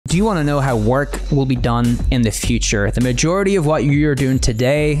Do you want to know how work will be done in the future? The majority of what you're doing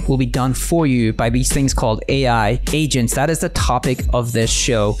today will be done for you by these things called AI agents. That is the topic of this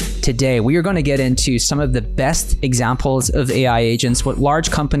show today. We are going to get into some of the best examples of AI agents, what large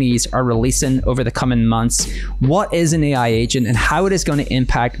companies are releasing over the coming months, what is an AI agent, and how it is going to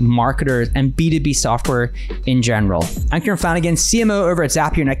impact marketers and B2B software in general. I'm Kieran Flanagan, CMO over at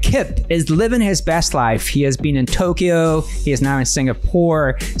Zapier. Now, Kip is living his best life. He has been in Tokyo. He is now in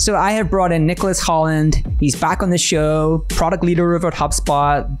Singapore. So I have brought in Nicholas Holland. He's back on the show, product leader over at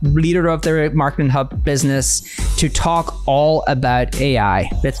HubSpot, leader of their Marketing Hub business, to talk all about AI.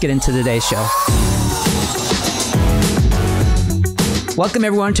 Let's get into today's show. Welcome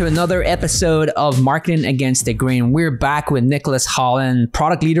everyone to another episode of Marketing Against the Grain. We're back with Nicholas Holland,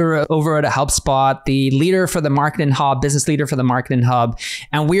 product leader over at HubSpot, the leader for the Marketing Hub, business leader for the Marketing Hub.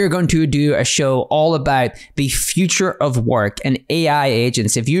 And we are going to do a show all about the future of work and AI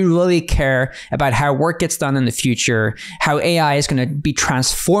agents. If you really care about how work gets done in the future, how AI is going to be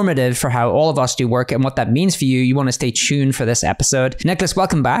transformative for how all of us do work and what that means for you, you want to stay tuned for this episode. Nicholas,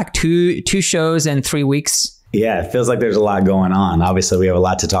 welcome back. Two shows in 3 weeks. Yeah, it feels like there's a lot going on. Obviously, we have a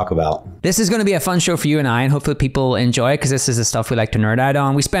lot to talk about. This is going to be a fun show for you and I, and hopefully people enjoy it because this is the stuff we like to nerd out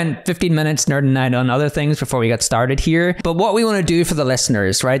on. We spent 15 minutes nerding out on other things before we got started here. But what we want to do for the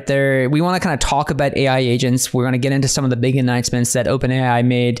listeners, right there, we want to kind of talk about AI agents. We're going to get into some of the big announcements that OpenAI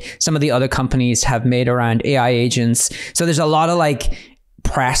made, some of the other companies have made around AI agents. So there's a lot of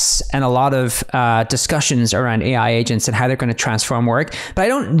press and a lot of discussions around AI agents and how they're going to transform work. But I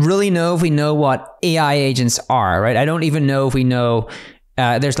don't really know if we know what AI agents are, right? I don't even know if we know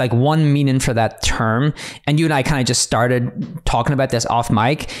there's one meaning for that term. And you and I kind of just started talking about this off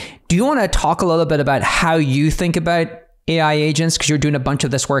mic. Do you want to talk a little bit about how you think about AI agents, because you're doing a bunch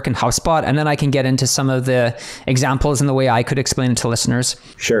of this work in HubSpot, and then I can get into some of the examples and the way I could explain it to listeners?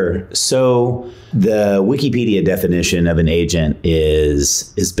 Sure. So the Wikipedia definition of an agent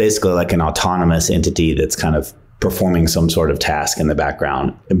is basically like an autonomous entity that's kind of performing some sort of task in the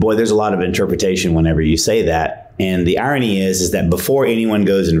background. And boy, there's a lot of interpretation whenever you say that. And the irony is that before anyone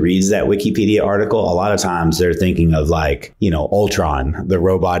goes and reads that Wikipedia article, a lot of times they're thinking of Ultron, the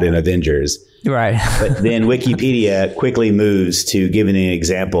robot in Avengers. Right. But then Wikipedia quickly moves to giving an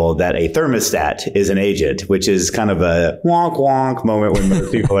example that a thermostat is an agent, which is kind of a wonk wonk moment when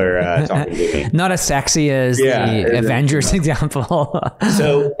most people are talking to me. Not as sexy as the Avengers example.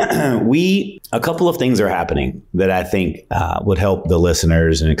 So a couple of things are happening that I think would help the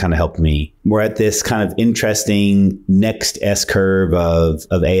listeners, and it kind of helped me. We're at this kind of interesting next S curve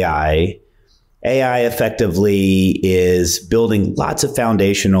of AI. AI effectively is building lots of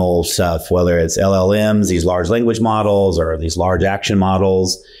foundational stuff, whether it's LLMs, these large language models, or these large action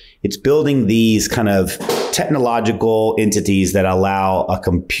models. It's building these kind of technological entities that allow a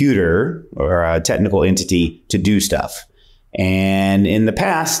computer or a technical entity to do stuff. And in the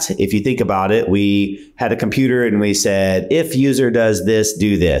past, if you think about it, we had a computer and we said, if user does this,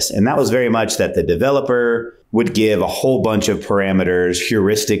 do this. And that was very much that the developer would give a whole bunch of parameters,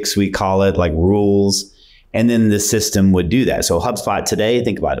 heuristics, we call it, like rules, and then the system would do that. So HubSpot today,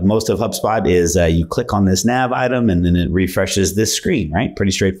 think about it. Most of HubSpot is you click on this nav item and then it refreshes this screen, right?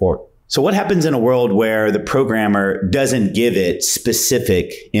 Pretty straightforward. So what happens in a world where the programmer doesn't give it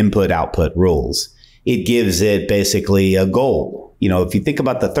specific input-output rules? It gives it basically a goal. If you think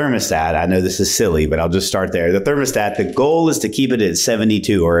about the thermostat, I know this is silly, but I'll just start there. The thermostat, the goal is to keep it at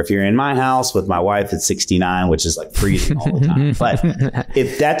 72, or if you're in my house with my wife, it's 69, which is like freezing all the time. But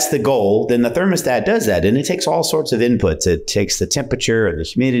if that's the goal, then the thermostat does that. And it takes all sorts of inputs. It takes the temperature and the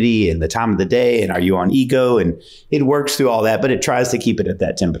humidity and the time of the day. And are you on eco? And it works through all that, but it tries to keep it at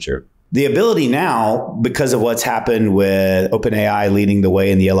that temperature. The ability now, because of what's happened with OpenAI leading the way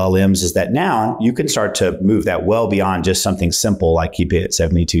in the LLMs, is that now you can start to move that well beyond just something simple like keep it at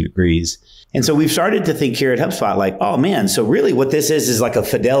 72 degrees. And so we've started to think here at HubSpot, oh man, so really what this is like a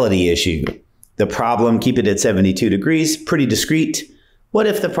fidelity issue. The problem, keep it at 72 degrees, pretty discrete. What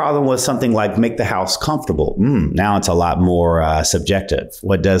if the problem was something like make the house comfortable? Now it's a lot more subjective.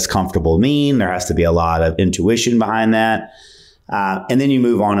 What does comfortable mean? There has to be a lot of intuition behind that. And then you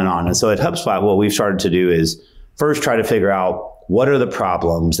move on and on. And so at HubSpot, what we've started to do is first try to figure out what are the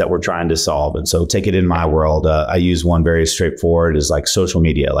problems that we're trying to solve. And so take it in my world. I use one very straightforward is like social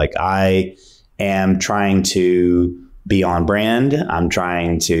media. Like I am trying to be on brand. I'm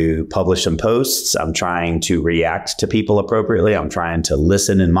trying to publish some posts. I'm trying to react to people appropriately. I'm trying to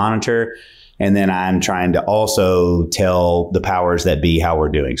listen and monitor. And then I'm trying to also tell the powers that be how we're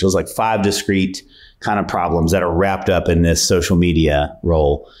doing. So it's like 5 discrete kind of problems that are wrapped up in this social media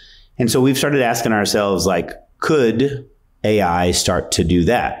role. And so we've started asking ourselves, could AI start to do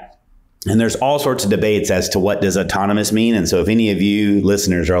that? And there's all sorts of debates as to what does autonomous mean. And so if any of you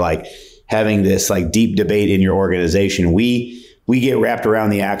listeners are like having this like deep debate in your organization, we get wrapped around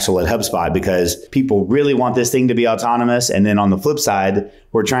the axle at HubSpot because people really want this thing to be autonomous. And then on the flip side,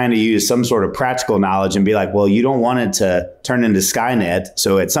 we're trying to use some sort of practical knowledge and be like, well, you don't want it to turn into Skynet.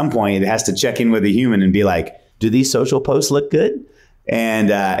 So at some point it has to check in with a human and be like, do these social posts look good?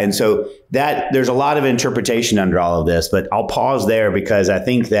 And so that there's a lot of interpretation under all of this, but I'll pause there because I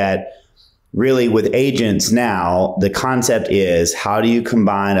think that really with agents now, the concept is how do you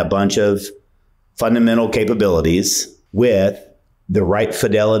combine a bunch of fundamental capabilities with the right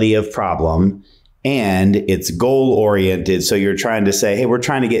fidelity of problem, and it's goal oriented. So you're trying to say, hey, we're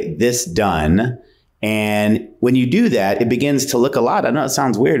trying to get this done. And when you do that, it begins to look a lot, I know it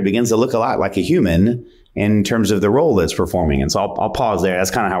sounds weird, it begins to look a lot like a human in terms of the role that's performing. And so I'll pause there.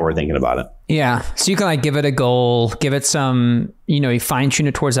 That's kind of how we're thinking about it. Yeah. So you can like give it a goal, give it some, you fine tune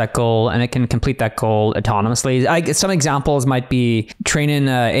it towards that goal, and it can complete that goal autonomously. Some examples might be training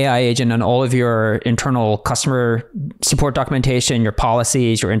an AI agent on all of your internal customer support documentation, your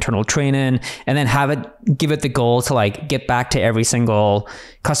policies, your internal training, and then give it the goal to like get back to every single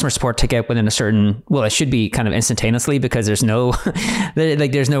customer support ticket within a certain, well, it should be kind of instantaneously because there's no,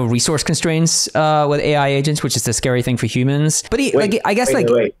 there's no resource constraints with AI agents, which is the scary thing for humans. But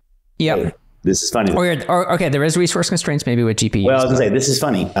Wait. Yeah. Hey, this is funny. Or okay, there is resource constraints maybe with GPUs. Well, I was going to say, this is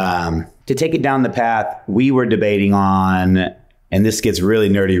funny. To take it down the path, we were debating on, and this gets really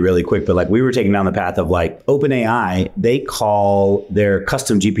nerdy really quick, but like we were taking down the path of like OpenAI, they call their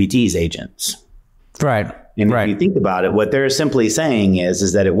custom GPTs agents. Right. And if you think about it, what they're simply saying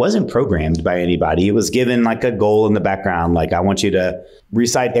is that it wasn't programmed by anybody. It was given like a goal in the background. Like, I want you to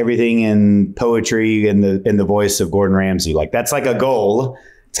recite everything in poetry in the voice of Gordon Ramsay. Like, that's like a goal.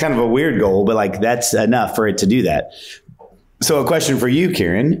 It's kind of a weird goal, but like that's enough for it to do that. So a question for you,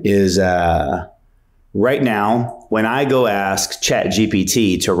 Kieran, is right now, when I go ask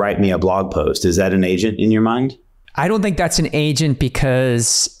ChatGPT to write me a blog post, is that an agent in your mind? I don't think that's an agent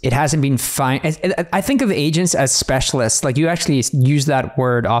because it hasn't been fine. I think of agents as specialists. Like you actually use that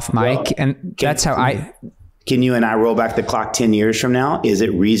word off mic, and that's how Can you and I roll back the clock 10 years from now? Is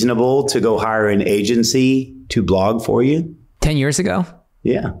it reasonable to go hire an agency to blog for you? 10 years ago?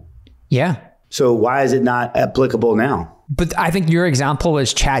 Yeah. Yeah. So why is it not applicable now? But I think your example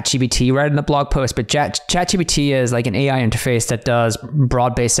was ChatGPT writing a blog post, but ChatGPT is like an AI interface that does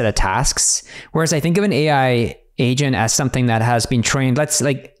broad-based set of tasks. Whereas I think of an AI agent as something that has been trained.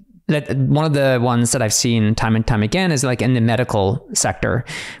 One of the ones that I've seen time and time again is like in the medical sector,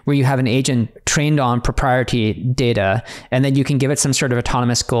 where you have an agent trained on proprietary data, and then you can give it some sort of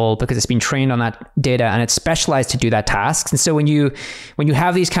autonomous goal because it's been trained on that data and it's specialized to do that task. And so when you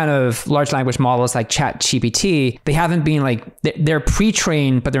have these kind of large language models like ChatGPT, they haven't been like, they're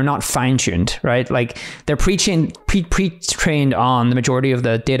pre-trained, but they're not fine-tuned, right? Like they're pre-trained on the majority of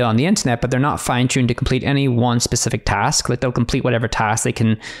the data on the internet, but they're not fine-tuned to complete any one specific task. Like they'll complete whatever task they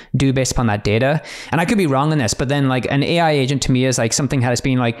can do based upon that data. And I could be wrong on this, but then like an AI agent to me is like something that has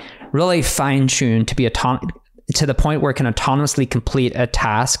been like really fine-tuned to be to the point where it can autonomously complete a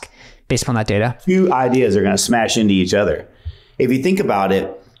task based upon that data. Two ideas are going to smash into each other. If you think about it,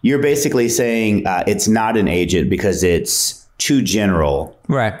 you're basically saying it's not an agent because it's too general.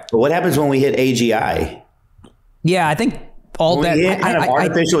 Right. But what happens when we hit AGI? Yeah, I think all that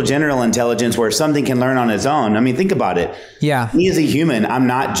artificial general intelligence where something can learn on its own. I mean, think about it. Yeah. Me as a human, I'm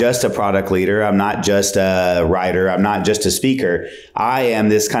not just a product leader. I'm not just a writer. I'm not just a speaker. I am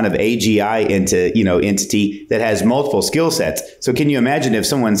this kind of AGI entity that has multiple skill sets. So can you imagine if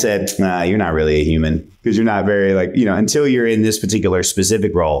someone said, nah, you're not really a human because you're not very until you're in this particular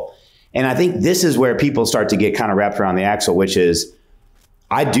specific role. And I think this is where people start to get kind of wrapped around the axle, which is,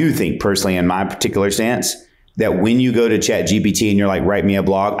 I do think personally in my particular stance, that when you go to ChatGPT and you're like, write me a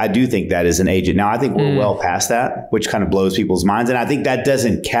blog, I do think that is an agent. Now, I think we're well past that, which kind of blows people's minds. And I think that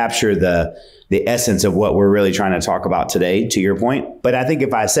doesn't capture the essence of what we're really trying to talk about today, to your point. But I think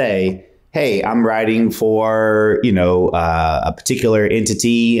if I say, hey, I'm writing for, a particular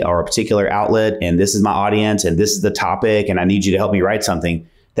entity or a particular outlet, and this is my audience, and this is the topic, and I need you to help me write something,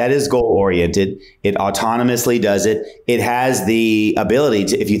 that is goal-oriented. It autonomously does it. It has the ability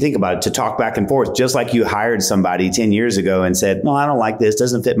to, if you think about it, to talk back and forth, just like you hired somebody 10 years ago and said, no, I don't like this,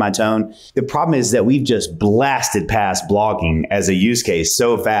 doesn't fit my tone. The problem is that we've just blasted past blogging as a use case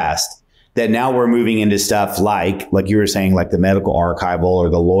so fast that now we're moving into stuff like you were saying, like the medical archival or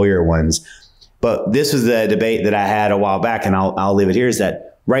the lawyer ones. But this was the debate that I had a while back, and I'll leave it here, is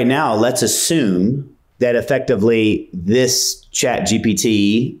that right now, let's assume that effectively this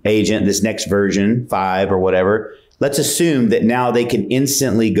ChatGPT agent, this next version 5 or whatever, let's assume that now they can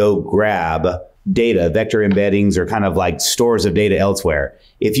instantly go grab data, vector embeddings, or kind of like stores of data elsewhere.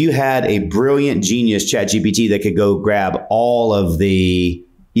 If you had a brilliant genius ChatGPT that could go grab all of the,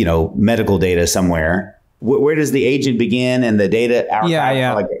 medical data somewhere, where does the agent begin and the data archive?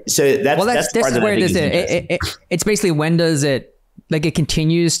 Yeah. So that's this is where it's basically when does it, like, it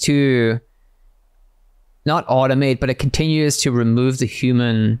continues to not automate, but it continues to remove the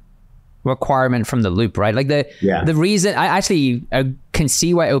human requirement from the loop, right? Like the reason I can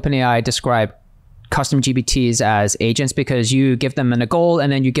see why OpenAI described custom GPTs as agents, because you give them a goal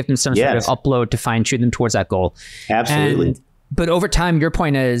and then you give them some sort of upload to fine tune them towards that goal. Absolutely. But over time, your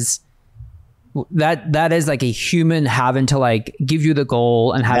point is that is like a human having to like give you the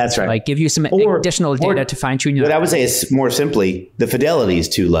goal and having to like give you some additional data to fine tune. What I would say is more simply, the fidelity is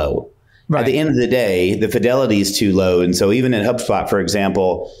too low. Right. At the end of the day, the fidelity is too low. And so even in HubSpot, for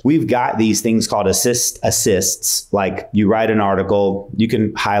example, we've got these things called assists. Like you write an article, you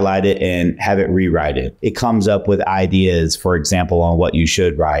can highlight it and have it rewrite it. It comes up with ideas, for example, on what you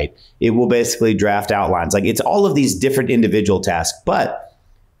should write. It will basically draft outlines. Like it's all of these different individual tasks. But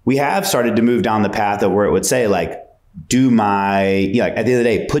we have started to move down the path of where it would say, like, do my, like at the end of the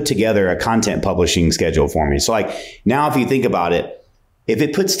day, put together a content publishing schedule for me. So like now if you think about it, if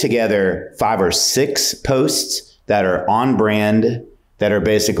it puts together 5 or 6 posts that are on brand, that are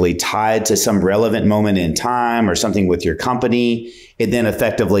basically tied to some relevant moment in time or something with your company, it then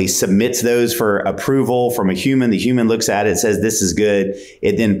effectively submits those for approval from a human. The human looks at it, says, this is good.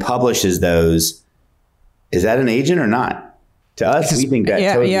 It then publishes those. Is that an agent or not? To us, we think that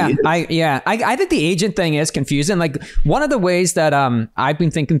totally is. I think the agent thing is confusing. Like one of the ways that I've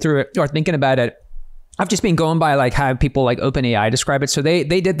been thinking through it or thinking about it, I've just been going by like how people like OpenAI describe it. So they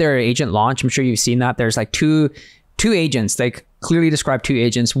did their agent launch. I'm sure you've seen that. There's like two agents. They clearly describe 2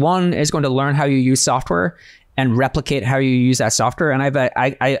 agents. One is going to learn how you use software and replicate how you use that software. And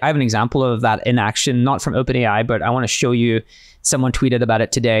I have an example of that in action, not from OpenAI, but I want to show you. Someone tweeted about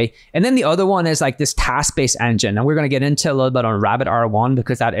it today. And then the other one is like this task-based engine. And we're going to get into a little bit on Rabbit R1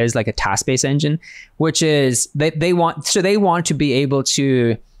 because that is like a task-based engine, which is they want to be able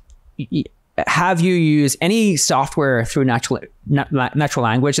to have you use any software through natural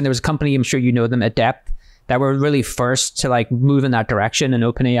language. And there was a company, I'm sure you know them, Adept, that were really first to like move in that direction. And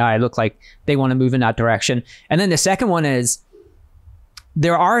OpenAI look like they want to move in that direction. And then the second one is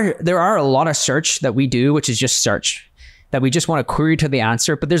there are a lot of search that we do, which is just search, that we just want to query to the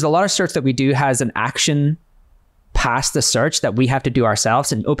answer. But there's a lot of search that we do has an action past the search that we have to do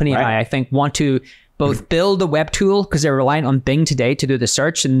ourselves. And OpenAI, I think, want to both build a web tool because they're relying on Bing today to do the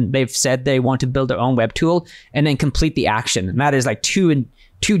search. And they've said they want to build their own web tool and then complete the action. And that is like two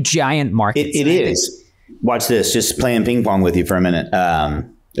giant markets. It is. Watch this, just playing ping pong with you for a minute.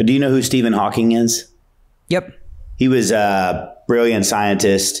 Do you know who Stephen Hawking is? Yep. He was a brilliant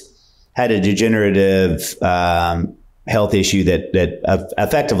scientist, had a degenerative health issue that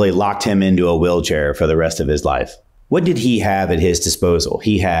effectively locked him into a wheelchair for the rest of his life. What did he have at his disposal?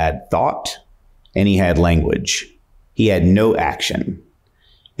 He had thought and he had language. He had no action.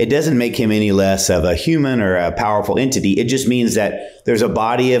 It doesn't make him any less of a human or a powerful entity. It just means that there's a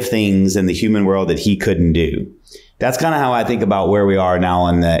body of things in the human world that he couldn't do. That's kind of how I think about where we are now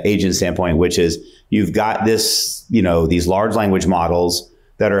on the agent standpoint, which is you've got this, these large language models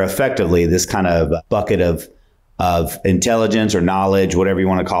that are effectively this kind of bucket of intelligence or knowledge, whatever you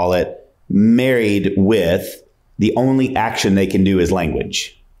want to call it, married with the only action they can do is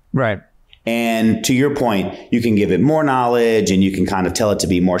language. Right. And to your point, you can give it more knowledge and you can kind of tell it to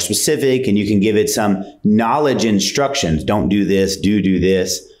be more specific and you can give it some knowledge instructions. Don't do this, do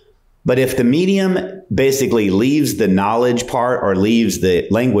this. But if the medium basically leaves the knowledge part or leaves the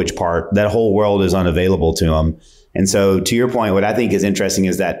language part, that whole world is unavailable to them. And so to your point, what I think is interesting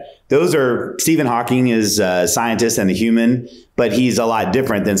is that Stephen Hawking is a scientist and a human, but he's a lot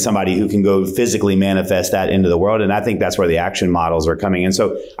different than somebody who can go physically manifest that into the world. And I think that's where the action models are coming in.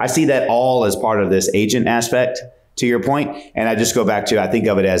 So I see that all as part of this agent aspect, to your point. And I just go back to, I think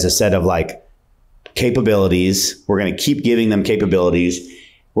of it as a set of like capabilities. We're going to keep giving them capabilities.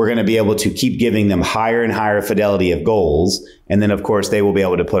 We're going to be able to keep giving them higher and higher fidelity of goals. And then, of course, they will be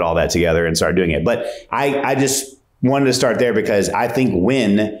able to put all that together and start doing it. But I just wanted to start there because I think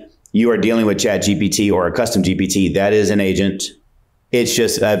when you are dealing with ChatGPT or a custom GPT, that is an agent. It's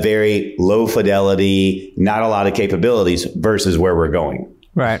just a very low fidelity, not a lot of capabilities versus where we're going.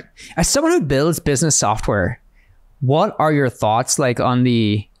 Right. As someone who builds business software, what are your thoughts like on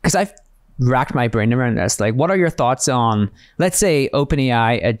because racked my brain around this. Like, what are your thoughts on, let's say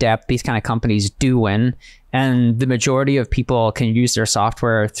OpenAI, Adept, these kind of companies do win, and the majority of people can use their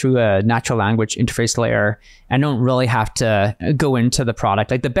software through a natural language interface layer and don't really have to go into the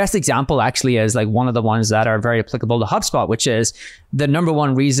product. Like the best example actually is like one of the ones that are very applicable to HubSpot, which is the number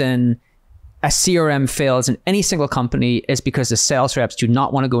one reason a CRM fails in any single company is because the sales reps do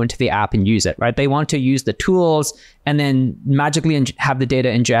not want to go into the app and use it, right? They want to use the tools and then magically have the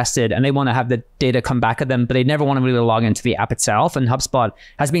data ingested, and they want to have the data come back at them, but they never want to really log into the app itself. And HubSpot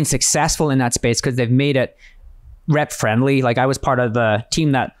has been successful in that space because they've made it rep friendly. Like I was part of the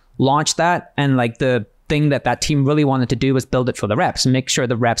team that launched that, and like the thing that team really wanted to do was build it for the reps and make sure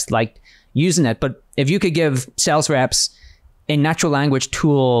the reps liked using it. But if you could give sales reps a natural language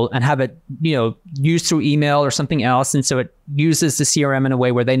tool and have it, used through email or something else, and so it uses the CRM in a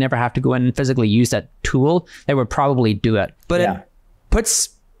way where they never have to go in and physically use that tool, they would probably do it. But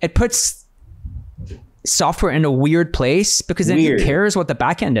it puts software in a weird place, because then who cares what the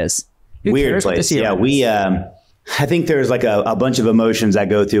back end is? Who cares what the CRM is? I think there's like a bunch of emotions I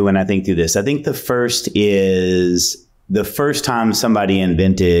go through when I think through this. I think the first is the first time somebody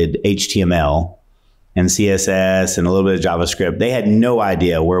invented HTML and CSS and a little bit of JavaScript, they had no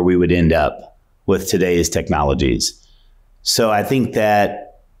idea where we would end up with today's technologies. So I think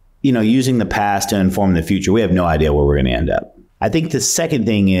that, using the past to inform the future, we have no idea where we're going to end up. I think the second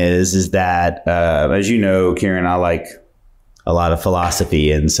thing is that, as you know, Kieran, I like a lot of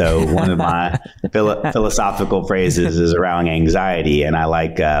philosophy. And so one of my philosophical phrases is around anxiety. And I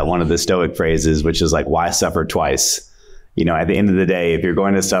like one of the Stoic phrases, which is like, why suffer twice? At the end of the day, if you're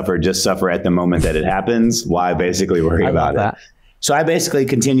going to suffer, just suffer at the moment that it happens. Why basically worry about it? So I basically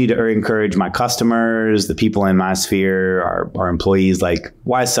continue to encourage my customers, the people in my sphere, our employees, like,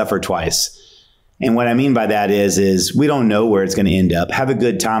 why suffer twice? And what I mean by that is we don't know where it's going to end up. Have a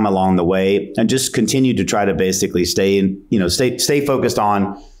good time along the way, and just continue to try to basically stay focused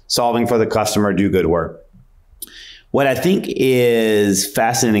on solving for the customer, do good work. What I think is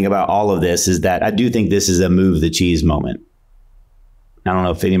fascinating about all of this is that I do think this is a move the cheese moment. I don't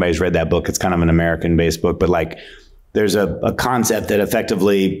know if anybody's read that book. It's kind of an American-based book, but like there's a concept that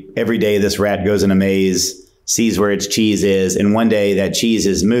effectively every day this rat goes in a maze, sees where its cheese is, and one day that cheese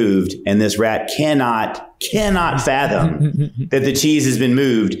is moved, and this rat cannot fathom that the cheese has been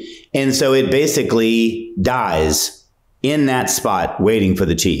moved. And so it basically dies in that spot waiting for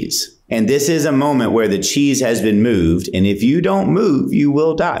the cheese. And this is a moment where the cheese has been moved. And if you don't move, you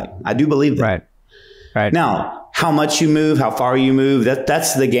will die. I do believe that. Right. Now, how much you move, how far you move,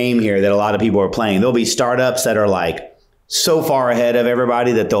 that's the game here that a lot of people are playing. There'll be startups that are like so far ahead of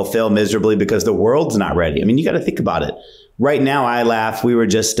everybody that they'll fail miserably because the world's not ready. I mean, you got to think about it. Right now, I laugh. We were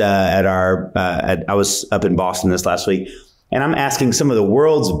just I was up in Boston this last week, and I'm asking some of the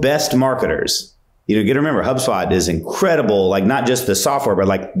world's best marketers. You got to remember, HubSpot is incredible, like not just the software, but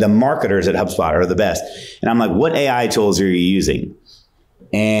like the marketers at HubSpot are the best. And I'm like, what AI tools are you using?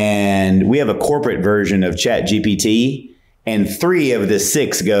 And we have a corporate version of ChatGPT, and 3 of the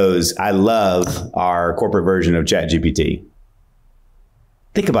 6 goes, I love our corporate version of ChatGPT.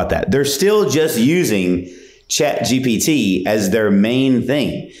 Think about that. They're still just using ChatGPT as their main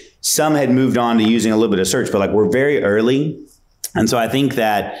thing. Some had moved on to using a little bit of search, but like we're very early. And so I think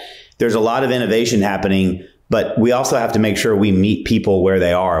that there's a lot of innovation happening, but we also have to make sure we meet people where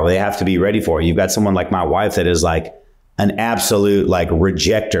they are. They have to be ready for it. You've got someone like my wife that is like an absolute like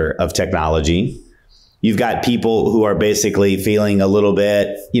rejecter of technology. You've got people who are basically feeling a little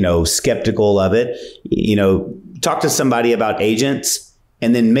bit, skeptical of it. Talk to somebody about agents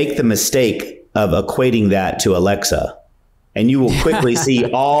and then make the mistake of equating that to Alexa. And you will quickly see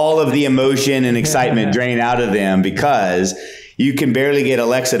all of the emotion and excitement drain out of them because you can barely get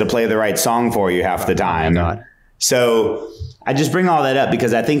Alexa to play the right song for you half the time. Oh my God. So I just bring all that up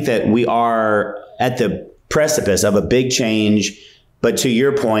because I think that we are at the precipice of a big change. But to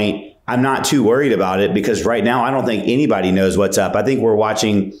your point, I'm not too worried about it because right now I don't think anybody knows what's up. I think we're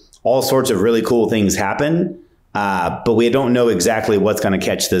watching all sorts of really cool things happen, but we don't know exactly what's going to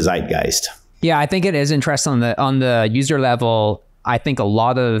catch the zeitgeist. Yeah, I think it is interesting on the user level. I think a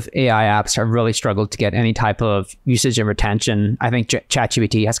lot of AI apps have really struggled to get any type of usage and retention. I think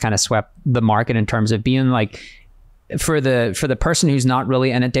ChatGPT has kind of swept the market in terms of being like, for the person who's not really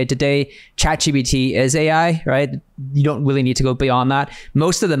in it day to day, ChatGPT is AI, right? You don't really need to go beyond that.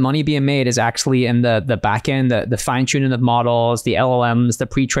 Most of the money being made is actually in the back end, the fine tuning of models, the LLMs, the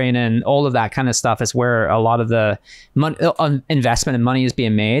pre-training, all of that kind of stuff is where a lot of the investment and money is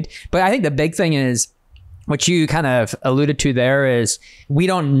being made. But I think the big thing is, what you kind of alluded to there is we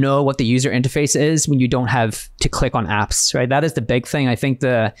don't know what the user interface is when you don't have to click on apps, right? That is the big thing. I think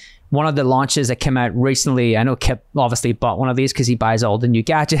one of the launches that came out recently, I know Kip obviously bought one of these because he buys all the new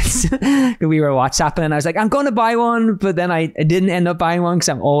gadgets. We were WhatsApping and I was like, I'm going to buy one. But then I didn't end up buying one because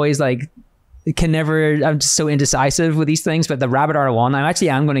I'm always like, I'm just so indecisive with these things. But the Rabbit R1,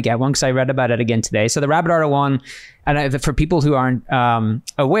 I am going to get one because I read about it again today. So the Rabbit R1, and for people who aren't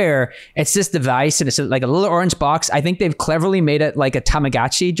aware, it's this device and it's like a little orange box. I think they've cleverly made it like a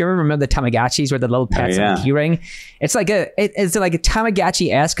Tamagotchi. Do you remember the Tamagotchis where the little pets on the keyring? It's like a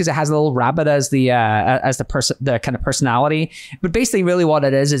Tamagotchi-esque because it has a little rabbit as the kind of personality. But basically, really, what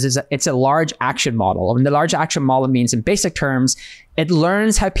it is it's a large action model. And the large action model means, in basic terms, it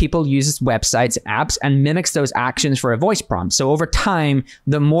learns how people use websites, apps, and mimics those actions for a voice prompt. So over time,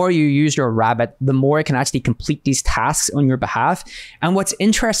 the more you use your Rabbit, the more it can actually complete these tasks on your behalf. And what's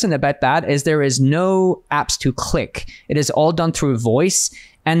interesting about that is there is no apps to click. It is all done through voice.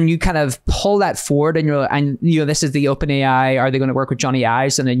 And you kind of pull that forward and this is the OpenAI. Are they going to work with Johnny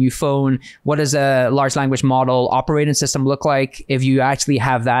Ives? And then you phone, what does a large language model operating system look like if you actually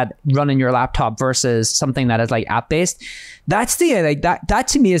have that run in your laptop versus something that is like app-based? That's that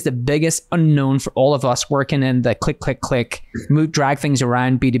to me is the biggest unknown for all of us working in the click, move, drag things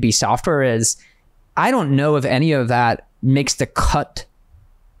around B2B software is I don't know if any of that makes the cut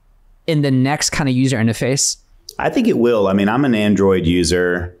in the next kind of user interface. I think it will. I mean, I'm an Android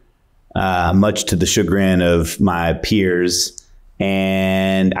user, much to the chagrin of my peers.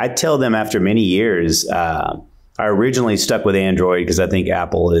 And I tell them after many years, I originally stuck with Android because I think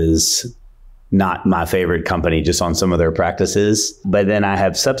Apple is not my favorite company just on some of their practices. But then I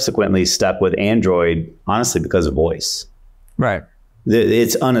have subsequently stuck with Android, honestly, because of voice. Right.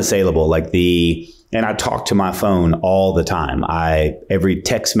 It's unassailable. And I talk to my phone all the time. Every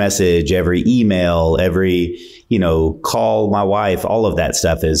text message, every email, every, call my wife, all of that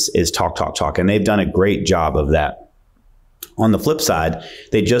stuff is talk. And they've done a great job of that. On the flip side,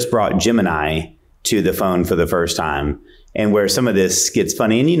 they just brought Gemini to the phone for the first time. And where some of this gets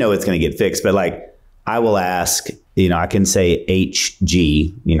funny, and it's going to get fixed, but I will ask, I can say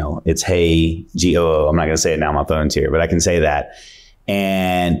HG, it's hey, GOO. I'm not going to say it now, my phone's here, but I can say that.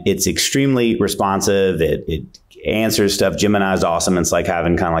 And it's extremely responsive. It answers stuff. Gemini is awesome. It's like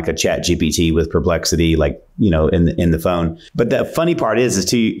having kind of like a chat GPT with Perplexity, in the phone. But the funny part is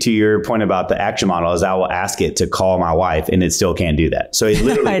to your point about the action model is I will ask it to call my wife and it still can't do that. So it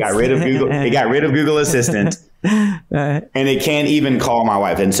literally got rid of Google. It got rid of Google Assistant and it can't even call my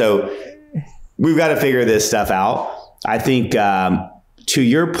wife. And so we've got to figure this stuff out. I think to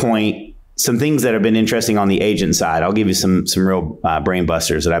your point, some things that have been interesting on the agent side, I'll give you some real brain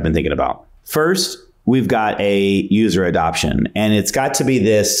busters that I've been thinking about. First, we've got a user adoption, and it's got to be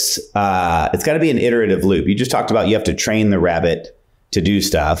it's got to be an iterative loop. You just talked about you have to train the rabbit to do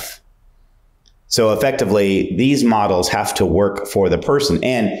stuff. So effectively, these models have to work for the person.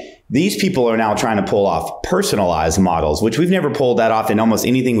 And these people are now trying to pull off personalized models, which we've never pulled that off in almost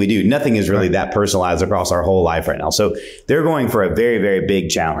anything we do. Nothing is really that personalized across our whole life right now. So they're going for a very, very big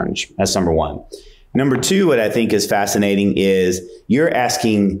challenge. That's number one. Number two, what I think is fascinating is you're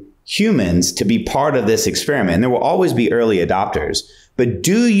asking humans to be part of this experiment. And there will always be early adopters. But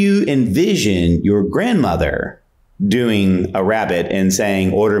do you envision your grandmother doing a rabbit and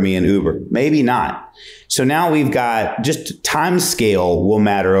saying, order me an Uber? Maybe not. So now we've got just time scale will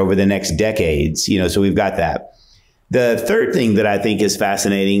matter over the next decades, so we've got that. The third thing that I think is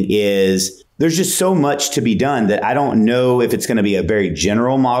fascinating is there's just so much to be done that I don't know if it's going to be a very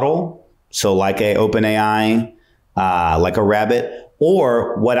general model. So like a OpenAI, like a rabbit,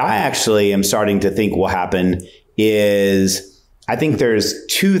 or what I actually am starting to think will happen is I think there's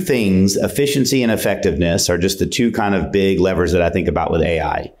two things, efficiency and effectiveness are just the two kind of big levers that I think about with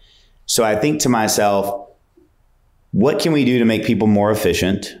AI. So I think to myself, what can we do to make people more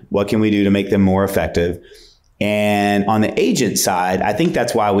efficient? What can we do to make them more effective? And on the agent side, I think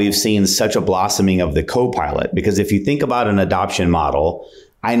that's why we've seen such a blossoming of the co-pilot, because if you think about an adoption model,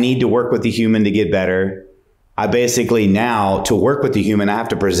 I need to work with the human to get better. I basically now, to work with the human, I have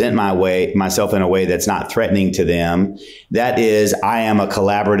to present myself in a way that's not threatening to them. That is, I am a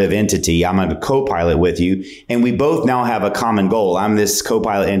collaborative entity. I'm a co-pilot with you. And we both now have a common goal. I'm this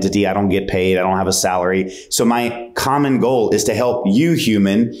co-pilot entity. I don't get paid. I don't have a salary. So my common goal is to help you,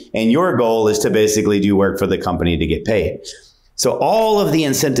 human. And your goal is to basically do work for the company to get paid. So all of the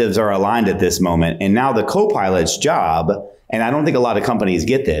incentives are aligned at this moment. And now the co-pilot's job, and I don't think a lot of companies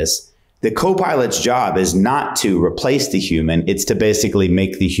get this, the co-pilot's job is not to replace the human. It's to basically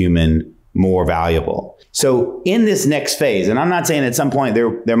make the human more valuable. So in this next phase, and I'm not saying at some point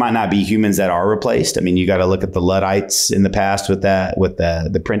there might not be humans that are replaced. I mean, you got to look at the Luddites in the past with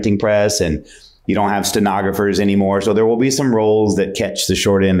the printing press, and you don't have stenographers anymore. So there will be some roles that catch the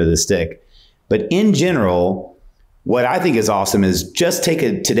short end of the stick. But in general, what I think is awesome is just take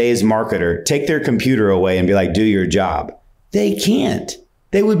today's marketer, take their computer away and be like, do your job. They can't.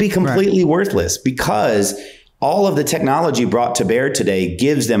 They would be completely worthless, because all of the technology brought to bear today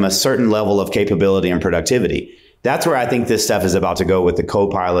gives them a certain level of capability and productivity. That's where I think this stuff is about to go with the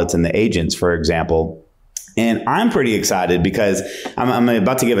co-pilots and the agents, for example. And I'm pretty excited because I'm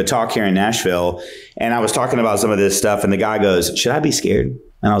about to give a talk here in Nashville, and I was talking about some of this stuff, and the guy goes, should I be scared?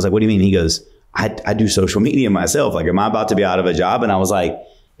 And I was like, what do you mean? He goes, I do social media myself. Like, am I about to be out of a job? And I was like,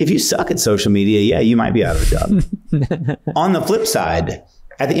 if you suck at social media, yeah, you might be out of a job. On the flip side,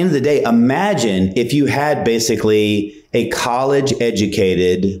 at the end of the day, imagine if you had basically a college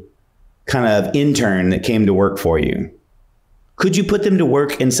educated kind of intern that came to work for you. Could you put them to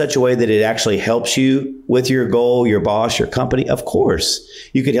work in such a way that it actually helps you with your goal, your boss, your company? Of course.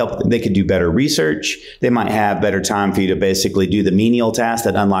 You could help them. They could do better research. They might have better time for you to basically do the menial tasks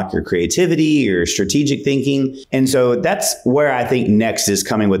that unlock your creativity, your strategic thinking. And so that's where I think next is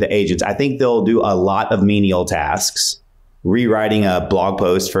coming with the agents. I think they'll do a lot of menial tasks. Rewriting a blog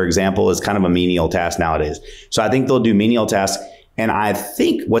post, for example, is kind of a menial task nowadays. So I think they'll do menial tasks. And I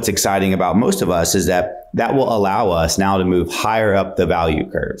think what's exciting about most of us is that will allow us now to move higher up the value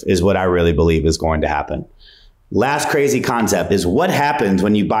curve, is what I really believe is going to happen. Last crazy concept is what happens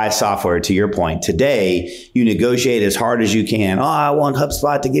when you buy software. To your point, today, you negotiate as hard as you can. Oh, I want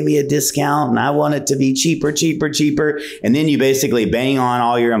HubSpot to give me a discount, and I want it to be cheaper, cheaper, cheaper. And then you basically bang on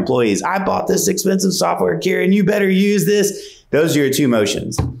all your employees. I bought this expensive software, Kieran, you better use this. Those are your two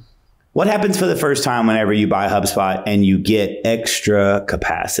motions. What happens for the first time whenever you buy HubSpot and you get extra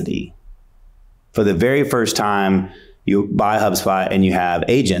capacity? For the very first time you buy HubSpot and you have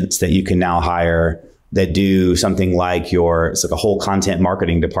agents that you can now hire that do something like it's like a whole content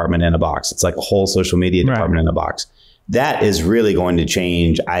marketing department in a box. It's like a whole social media department in a box. That is really going to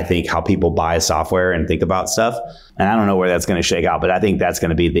change, I think, how people buy software and think about stuff. And I don't know where that's going to shake out, but I think that's going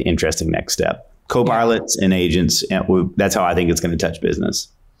to be the interesting next step. Co-pilots and agents, and that's how I think it's going to touch business.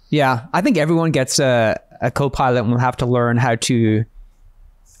 Yeah, I think everyone gets a co-pilot and will have to learn how to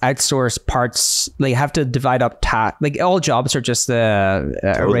outsource parts. They have to divide up tasks. Like, all jobs are just the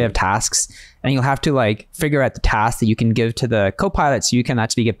array of tasks, and you'll have to like figure out the tasks that you can give to the co-pilot so you can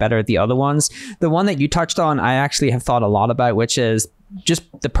actually get better at the other ones. The one that you touched on, I actually have thought a lot about, which is just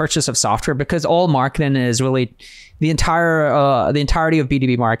the purchase of software, because all marketing is really the entirety of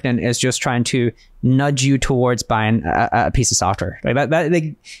B2B marketing is just trying to nudge you towards buying a piece of software.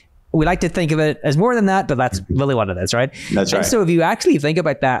 Like we like to think of it as more than that, but that's really what it is, right? That's right. And so if you actually think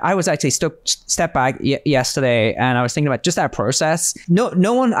about that, I was actually step back yesterday, and I was thinking about just that process. No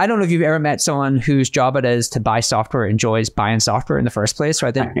one, I don't know if you've ever met someone whose job it is to buy software, enjoys buying software in the first place,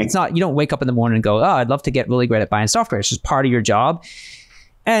 right? It's not, you don't wake up in the morning and go, oh, I'd love to get really great at buying software. It's just part of your job.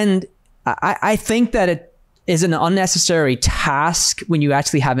 And I think that it is an unnecessary task when you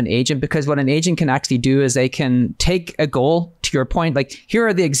actually have an agent, because what an agent can actually do is they can take a goal, to your point, like, here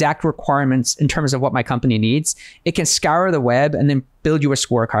are the exact requirements in terms of what my company needs. It can scour the web and then build you a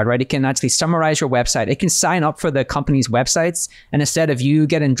scorecard, right? It can actually summarize your website. It can sign up for the company's websites. And instead of you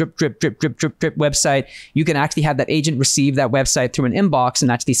getting drip website, you can actually have that agent receive that website through an inbox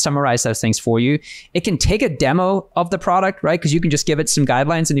and actually summarize those things for you. It can take a demo of the product, right? Because you can just give it some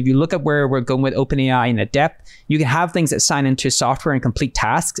guidelines. And if you look at where we're going with OpenAI and adept, you can have things that sign into software and complete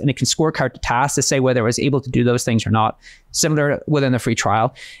tasks, and it can scorecard the tasks to say whether it was able to do those things or not, similar within the free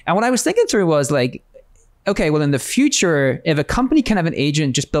trial. And what I was thinking through was like, okay, well, in the future, if a company can have an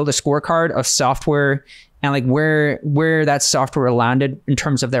agent just build a scorecard of software and like where that software landed in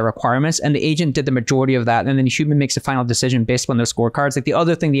terms of their requirements, and the agent did the majority of that, and then the human makes a final decision based upon those scorecards. Like, the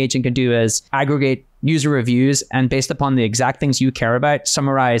other thing the agent can do is aggregate user reviews, and based upon the exact things you care about,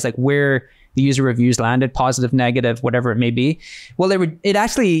 summarize like where the user reviews landed, positive, negative, whatever it may be. Well,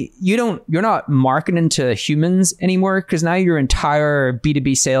 you're not marketing to humans anymore, because now your entire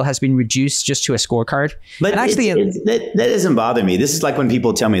B2B sale has been reduced just to a scorecard. But actually, that doesn't bother me. This is like when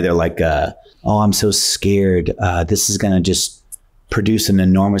people tell me, they're like, oh, I'm so scared. This is going to just produce an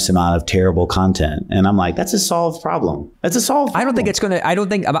enormous amount of terrible content. And I'm like, that's a solved problem. That's a solved problem.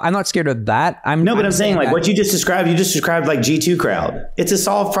 I'm not scared of that. I'm saying like what you just described like G2 crowd. It's a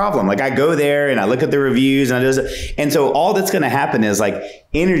solved problem. Like, I go there and I look at the reviews and so all that's going to happen is like,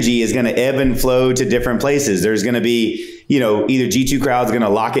 energy is going to ebb and flow to different places. There's going to be, you know, either G2 Crowd's going to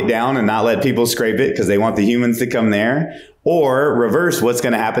lock it down and not let people scrape it because they want the humans to come there. Or reverse, what's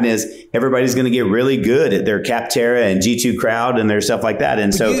going to happen is everybody's going to get really good at their Capterra and G2 Crowd and their stuff like that.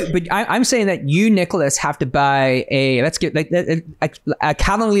 And I'm saying that you, Nicholas, have to buy a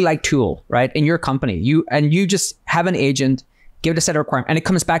Calendly-like tool, right, in your company. You just have an agent, give it a set of requirements, and it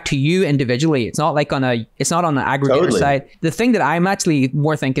comes back to you individually. It's not like on an aggregator side. The thing that I'm actually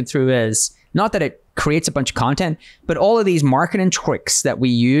more thinking through is not that it creates a bunch of content, but all of these marketing tricks that we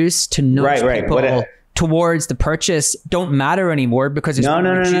use to nudge people towards the purchase don't matter anymore because it's no.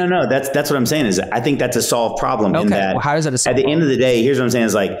 That's what I'm saying is I think that's a solved problem. Okay. In that how is that a solved problem? At the end of the day, here's what I'm saying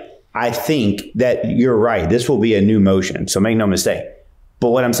is like, I think that you're right. This will be a new motion. So make no mistake.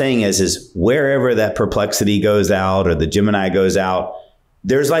 But what I'm saying is wherever that Perplexity goes out or the Gemini goes out,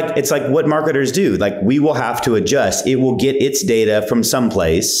 it's like what marketers do. Like we will have to adjust. It will get its data from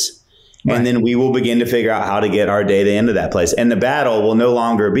someplace. Right. And then we will begin to figure out how to get our data into that place. And the battle will no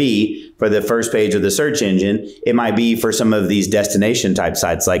longer be for the first page of the search engine. It might be for some of these destination type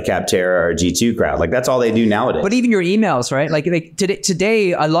sites like Capterra or G2 Crowd. Like that's all they do nowadays. But even your emails, right? Like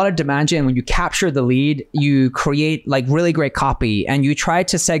today, a lot of demand gen, when you capture the lead, you create like really great copy and you try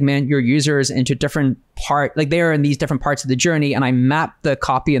to segment your users into different like they're in these different parts of the journey, and I map the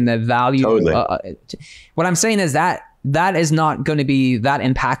copy and the value. Totally. What I'm saying is that is not going to be that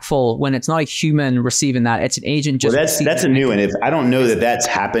impactful when it's not a human receiving that. It's an agent just. Well, that's a new one. I don't know that that's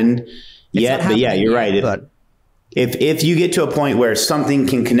happened yet, but yeah, you're right. If you get to a point where something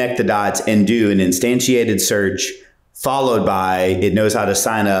can connect the dots and do an instantiated search, followed by it knows how to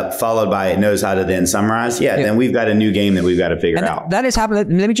sign up, followed by it knows how to then summarize, then we've got a new game that we've got to figure out. That is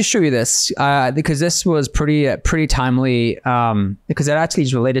happening. Let me just show you this because this was pretty timely because it actually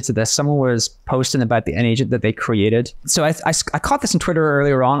is related to this. Someone was posting about the agent that they created. So I caught this on Twitter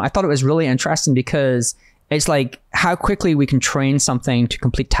earlier on. I thought it was really interesting because it's like how quickly we can train something to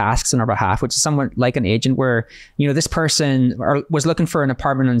complete tasks on our behalf, which is somewhat like an agent where, you know, this person was looking for an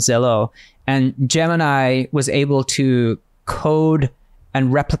apartment on Zillow and Gemini was able to code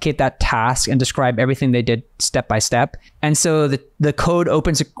and replicate that task and describe everything they did step by step. And so the code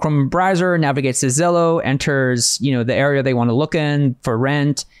opens a Chrome browser, navigates to Zillow, enters, you know, the area they want to look in for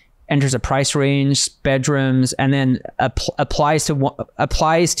rent, enters a price range, bedrooms, and then applies to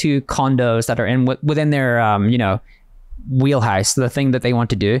condos that are within their wheelhouse, the thing that they want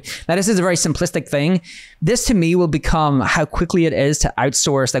to do. Now, this is a very simplistic thing. This to me will become how quickly it is to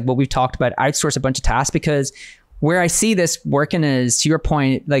outsource, like what we've talked about, outsource a bunch of tasks, because where I see this working is, to your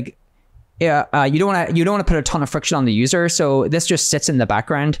point, like you don't want to put a ton of friction on the user. So this just sits in the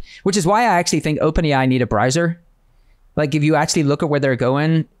background, which is why I actually think OpenAI need a browser. Like if you actually look at where they're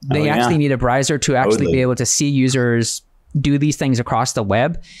going, they actually need a browser to actually be able to see users do these things across the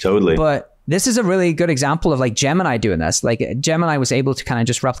web. Totally. But this is a really good example of like Gemini doing this. Like Gemini was able to kind of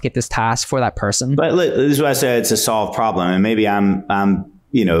just replicate this task for that person. But look, this is why I said it's a solved problem. And maybe I'm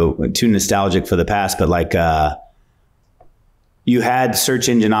too nostalgic for the past, but like you had search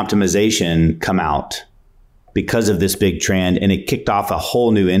engine optimization come out because of this big trend, and it kicked off a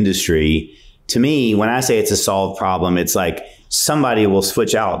whole new industry. To me, when I say it's a solved problem, it's like somebody will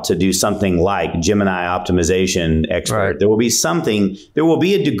switch out to do something like Gemini optimization expert. Right. There will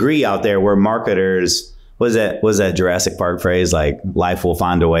be a degree out there where marketers, was that Jurassic Park phrase, like life will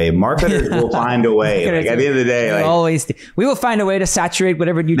find a way. Marketers will find a way. Like at the end of the day, we will find a way to saturate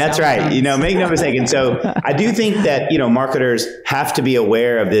whatever you. That's right. Make no mistake. And so I do think that, marketers have to be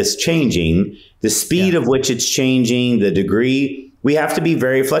aware of this changing, the speed of which it's changing, the degree. We have to be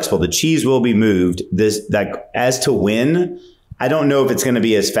very flexible. The cheese will be moved. As to when, I don't know if it's going to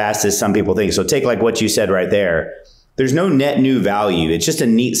be as fast as some people think. So take like what you said right there. There's no net new value. It's just a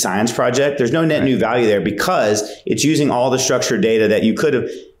neat science project. There's no net new value there because it's using all the structured data that you could have,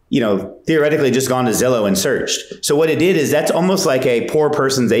 theoretically just gone to Zillow and searched. So what it did is that's almost like a poor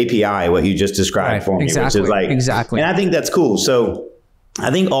person's API, what you just described for me, which is like, and I think that's cool. So I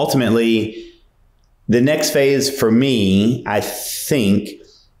think ultimately, the next phase for me, I think,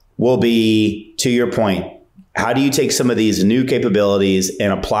 will be, to your point, how do you take some of these new capabilities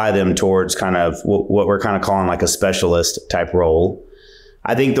and apply them towards kind of what we're kind of calling like a specialist type role?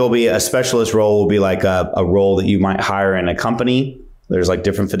 I think there'll be a specialist role will be like a role that you might hire in a company. There's like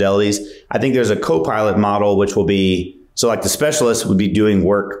different fidelities. I think there's a co-pilot model, which will be, so like the specialist would be doing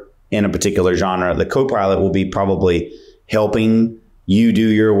work in a particular genre. The co-pilot will be probably helping you do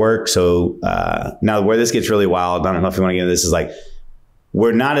your work. So now where this gets really wild, I don't know if you want to get into this, is like,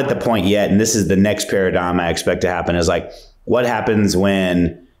 we're not at the point yet. And this is the next paradigm I expect to happen is like, what happens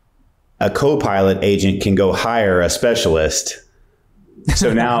when a co-pilot agent can go hire a specialist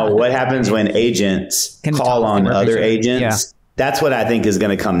So now what happens when agents call on other agents? Yeah. That's what I think is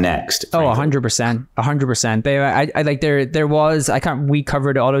going to come next. Frankly. Oh, 100%. 100%. I like there was, we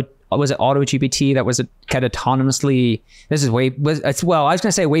covered was it Auto GPT that was kind of autonomously, I was going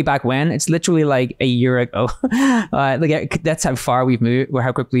to say way back when, it's literally like a year ago. That's how far we've moved, or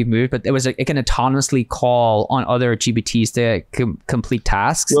how quickly we've moved, but it can autonomously call on other GPTs to complete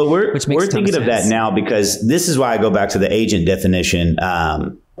tasks. Well, we're thinking of that now, because this is why I go back to the agent definition.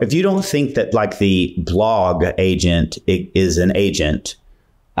 If you don't think that like the blog agent is an agent,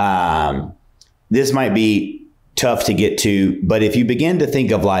 this might be tough to get to. But if you begin to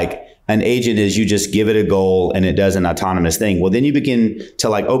think of like an agent is you just give it a goal and it does an autonomous thing, well, then you begin to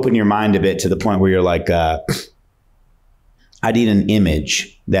like open your mind a bit to the point where you're like, I need an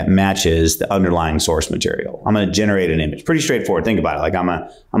image that matches the underlying source material. I'm going to generate an image. Pretty straightforward. Think about it. Like I'm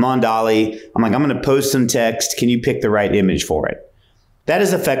on Dolly. I'm going to post some text. Can you pick the right image for it? That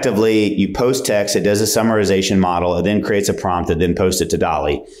is effectively, you post text, it does a summarization model, it then creates a prompt, it then posts it to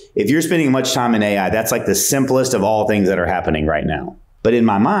Dolly. If you're spending much time in AI, that's like the simplest of all things that are happening right now. But in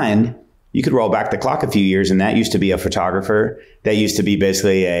my mind, you could roll back the clock a few years, and that used to be a photographer. That used to be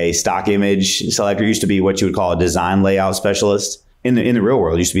basically a stock image selector, used to be what you would call a design layout specialist. In the real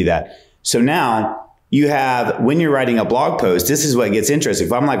world, it used to be that. So now you have, when you're writing a blog post, this is what gets interesting.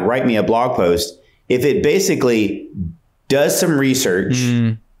 If I'm like, write me a blog post, if it basically does some research,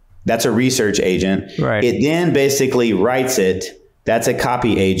 that's a research agent. Right. It then basically writes it. That's a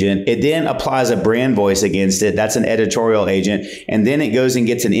copy agent. It then applies a brand voice against it. That's an editorial agent. And then it goes and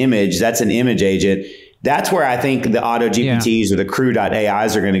gets an image. That's an image agent. That's where I think the auto GPTs or the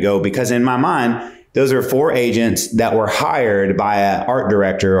crew.ais are going to go, because in my mind, those are 4 agents that were hired by an art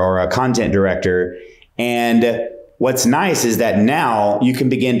director or a content director. And what's nice is that now you can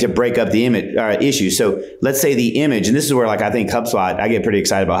begin to break up the image issue. So let's say the image, and this is where like I think HubSpot, I get pretty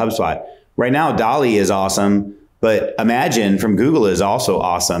excited about HubSpot. Right now, Dolly is awesome, but Imagine from Google is also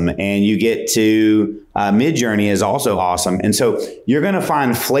awesome. And you get to Midjourney is also awesome. And so you're going to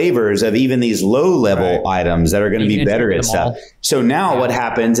find flavors of even these low level items that are going to be better at stuff. So now what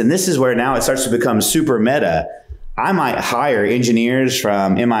happens, and this is where now it starts to become super meta. I might hire engineers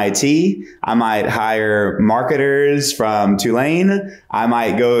from MIT. I might hire marketers from Tulane. I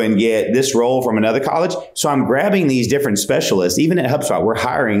might go and get this role from another college. So I'm grabbing these different specialists. Even at HubSpot, we're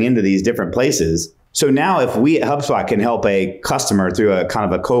hiring into these different places. So now if we at HubSpot can help a customer through a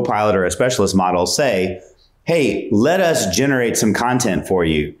kind of a co-pilot or a specialist model say, hey, let us generate some content for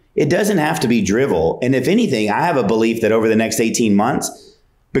you. It doesn't have to be drivel. And if anything, I have a belief that over the next 18 months,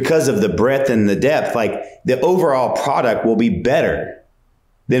 because of the breadth and the depth, like the overall product will be better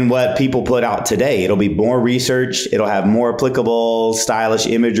than what people put out today. It'll be more research. It'll have more applicable, stylish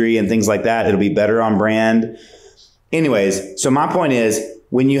imagery and things like that. It'll be better on brand. Anyways, so my point is,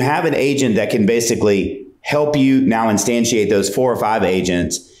 when you have an agent that can basically help you now instantiate those 4 or 5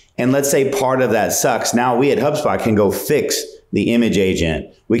 agents, and let's say part of that sucks, now we at HubSpot can go fix the image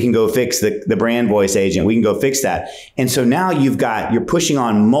agent. We can go fix the brand voice agent. We can go fix that. And so now you're pushing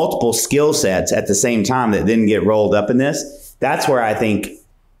on multiple skill sets at the same time that then get rolled up in this. That's where I think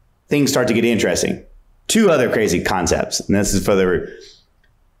things start to get interesting. 2 other crazy concepts. And this is for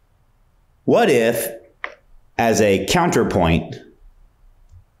what if, as a counterpoint,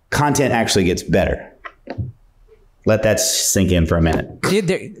 content actually gets better? Let that sink in for a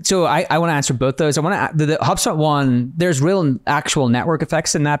minute. So I want to answer both those. I want to, the HubSpot one, there's real actual network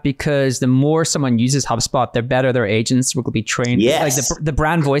effects in that, because the more someone uses HubSpot, the better their agents will be trained. Yes. Like the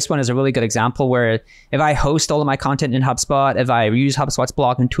brand voice one is a really good example, where if I host all of my content in HubSpot, if I use HubSpot's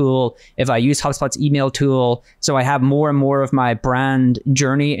blogging tool, if I use HubSpot's email tool, so I have more and more of my brand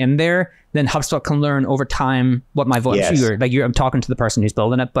journey in there, then HubSpot can learn over time what my voice, I'm talking to the person who's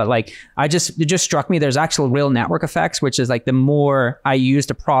building it, but like, it just struck me, there's actual real network effects, which is like the more I use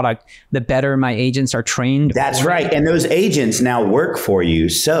the product, the better my agents are trained. That's right. And those agents now work for you.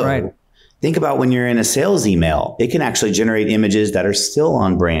 So think about when you're in a sales email, it can actually generate images that are still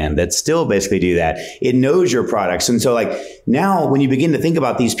on brand, that still basically do that. It knows your products. And so like now when you begin to think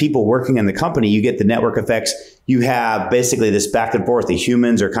about these people working in the company, you get the network effects. You have basically this back and forth. The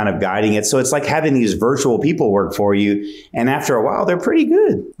humans are kind of guiding it. So it's like having these virtual people work for you. And after a while, they're pretty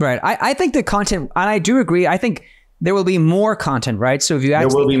good. Right. I think the content, and I do agree, I think there will be more content, right? So if you actually,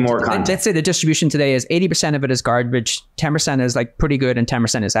 there will be more content. Let's say the distribution today is 80% of it is garbage, 10% is like pretty good, and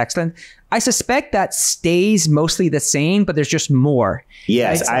 10% is excellent. I suspect that stays mostly the same, but there's just more.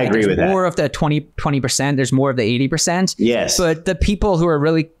 Yes, I agree with that. More of the 20%, there's more of the 80%. Yes. But the people who are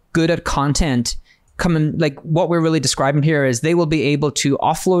really good at content, like what we're really describing here is they will be able to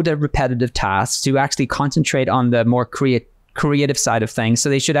offload the repetitive tasks to actually concentrate on the more creative side of things. So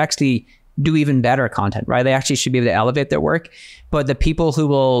they should actually do even better content, right? They actually should be able to elevate their work. But the people who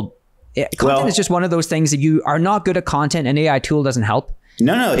will, content is just one of those things that you are not good at content, an AI tool doesn't help.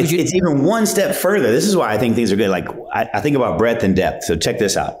 No, it's even one step further. This is why I think things are good. Like I think about breadth and depth. So check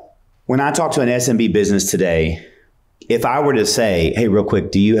this out. When I talk to an SMB business today, if I were to say, hey, real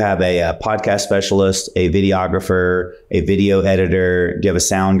quick, do you have a podcast specialist, a videographer, a video editor? Do you have a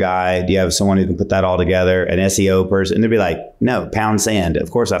sound guy? Do you have someone who can put that all together? An SEO person? And they'd be like, no, pound sand. Of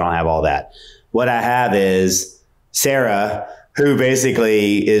course, I don't have all that. What I have is Sarah, who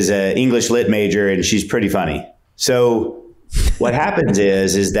basically is an English lit major, and she's pretty funny. So what happens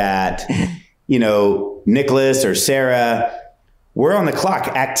is that, Nicholas or Sarah, we're on the clock.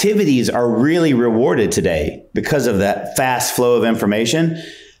 Activities are really rewarded today because of that fast flow of information.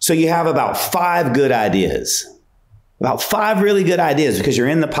 So you have about 5 good ideas, about 5 really good ideas because you're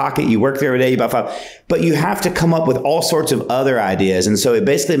in the pocket. You work there every day, about 5, but you have to come up with all sorts of other ideas. And so it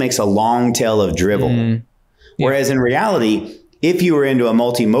basically makes a long tail of drivel. Yeah. Whereas in reality, if you were into a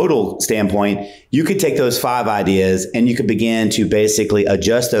multimodal standpoint, you could take those 5 ideas and you could begin to basically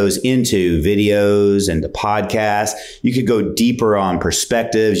adjust those into videos and the podcasts. You could go deeper on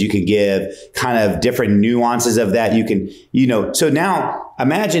perspectives. You could give kind of different nuances of that. You can, so now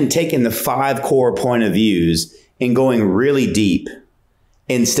imagine taking the 5 core point of views and going really deep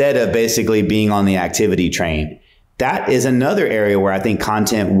instead of basically being on the activity train. That is another area where I think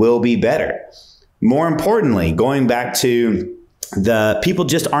content will be better. More importantly, going back to the people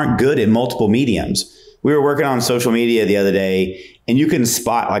just aren't good at multiple mediums. We were working on social media the other day, and you can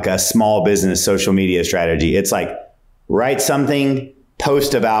spot like a small business social media strategy. It's like write something,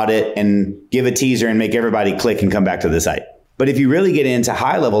 post about it, and give a teaser and make everybody click and come back to the site. But if you really get into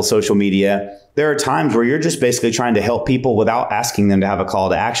high level social media, there are times where you're just basically trying to help people without asking them to have a call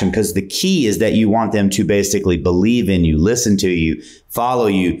to action, because the key is that you want them to basically believe in you, listen to you, follow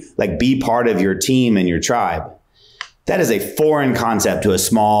you, like be part of your team and your tribe. That is a foreign concept to a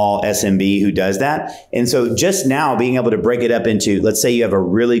small SMB who does that. And so just now being able to break it up into, let's say you have a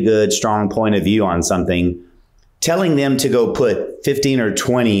really good, strong point of view on something, telling them to go put 15 or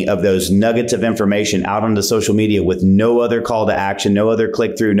 20 of those nuggets of information out onto social media with no other call to action, no other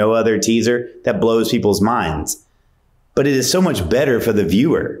click through, no other teaser, that blows people's minds. But it is so much better for the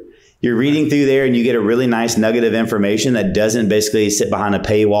viewer. You're reading through there and you get a really nice nugget of information that doesn't basically sit behind a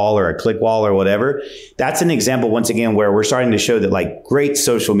paywall or a click wall or whatever. That's an example, once again, where we're starting to show that like great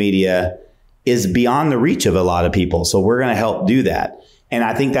social media is beyond the reach of a lot of people. So we're going to help do that. And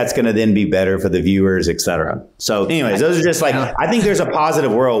I think that's going to then be better for the viewers, et cetera. So anyways, those are just like, I think there's a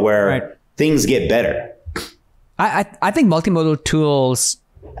positive world where things get better. I think multimodal tools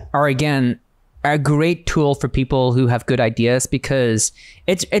are, again, a great tool for people who have good ideas, because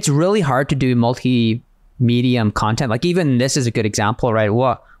it's really hard to do multi-medium content. Like even this is a good example, right?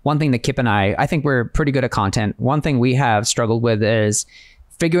 One thing that Kip and I think we're pretty good at content. One thing we have struggled with is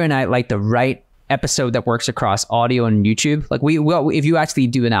figuring out like the right episode that works across audio and YouTube. Like if you actually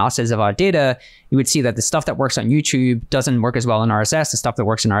do analysis of our data, you would see that the stuff that works on YouTube doesn't work as well in RSS. The stuff that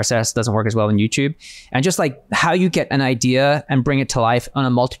works in RSS doesn't work as well in YouTube. And just like how you get an idea and bring it to life on a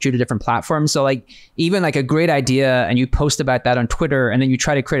multitude of different platforms. So like even like a great idea and you post about that on Twitter and then you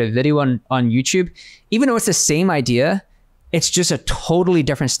try to create a video on YouTube, even though it's the same idea, it's just a totally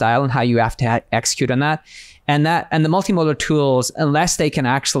different style and how you have to execute on that. And the multimodal tools, unless they can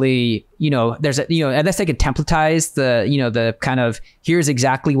actually, unless they can templatize the kind of, here's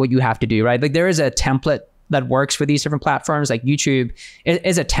exactly what you have to do, right? Like there is a template that works for these different platforms. Like YouTube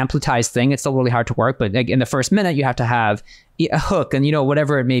is a templatized thing. It's still really hard to work, but like in the first minute you have to have a hook and,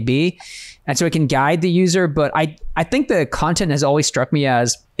 whatever it may be. And so it can guide the user. But I think the content has always struck me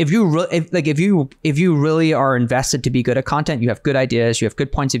as if you really are invested to be good at content, you have good ideas, you have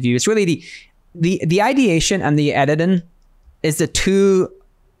good points of view. It's really the ideation and the editing is the 2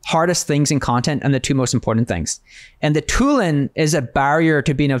 hardest things in content and the 2 most important things. And the tooling is a barrier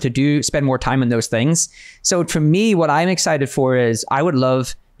to being able to spend more time on those things. So for me, what I'm excited for is I would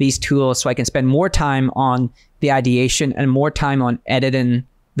love these tools so I can spend more time on the ideation and more time on editing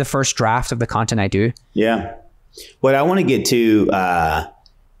the first draft of the content I do. Yeah. What I want to get to,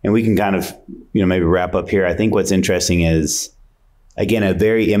 and we can kind of, maybe wrap up here. I think what's interesting is, again, a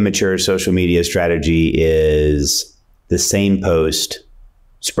very immature social media strategy is the same post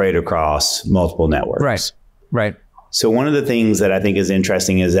sprayed across multiple networks. Right. So one of the things that I think is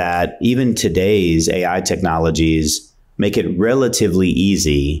interesting is that even today's AI technologies make it relatively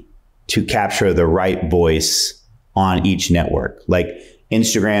easy to capture the right voice on each network. Like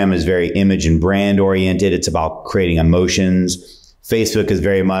Instagram is very image and brand oriented. It's about creating emotions. Facebook is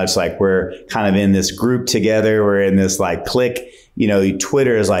very much like we're kind of in this group together. We're in this like clique. You know,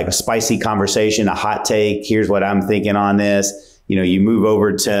 Twitter is like a spicy conversation, a hot take. Here's what I'm thinking on this. You know, you move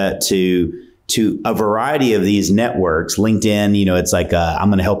over to a variety of these networks. LinkedIn, you know, it's like I'm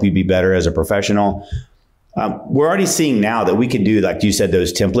going to help you be better as a professional. We're already seeing now that we can do, like you said,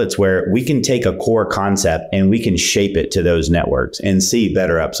 those templates where we can take a core concept and we can shape it to those networks and see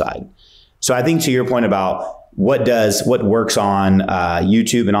better upside. So I think to your point about what works on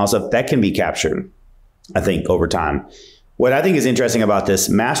YouTube and all stuff, that can be captured, I think, over time. What I think is interesting about this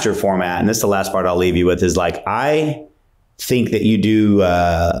master format, and this is the last part I'll leave you with, is like, I think that you do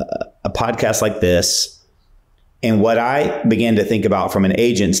a podcast like this. And what I began to think about from an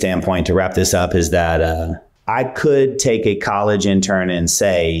agent standpoint, to wrap this up, is that I could take a college intern and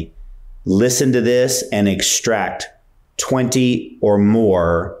say, listen to this and extract 20 or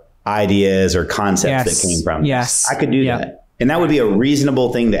more ideas or concepts that came from this. I could do that. And that would be a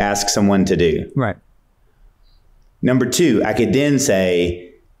reasonable thing to ask someone to do. Right. Number two, I could then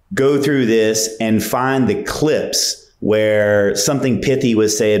say, go through this and find the clips where something pithy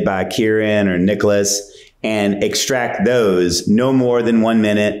was said by Kieran or Nicholas and extract those, no more than 1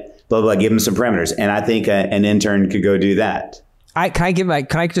 minute, blah, blah, give them some parameters. And I think an intern could go do that. Can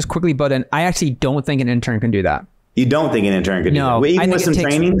I just quickly butt in? I actually don't think an intern can do that. You don't think an intern could do that? Even with some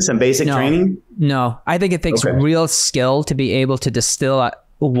training, some basic training? No, I think it takes real skill to be able to distill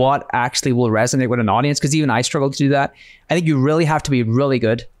what actually will resonate with an audience, because even I struggle to do that. I think you really have to be really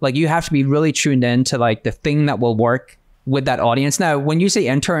good. Like, you have to be really tuned in to like the thing that will work with that audience. Now, when you say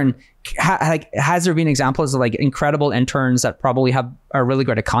intern, has there been examples of like incredible interns that probably are really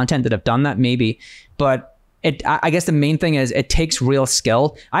good at content that have done that? Maybe, but I guess the main thing is it takes real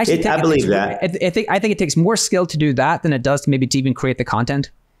skill. I believe that. I think it takes more skill to do that than it does to even create the content.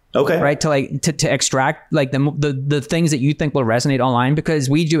 Okay. Right. To extract like the things that you think will resonate online, because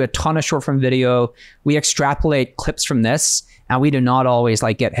we do a ton of short form video. We extrapolate clips from this, and we do not always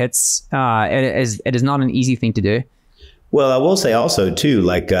like get hits. It is not an easy thing to do. Well, I will say also too,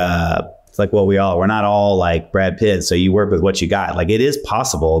 like, it's like, well, we're not all like Brad Pitt. So you work with what you got. Like, it is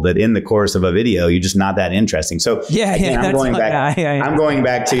possible that in the course of a video, you're just not that interesting. So I'm going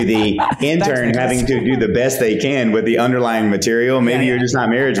back to the intern having to do the best they can with the underlying material. Maybe you're just not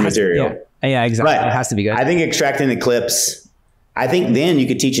marriage material. Yeah, exactly. But it has to be good. I think extracting the clips, I think then you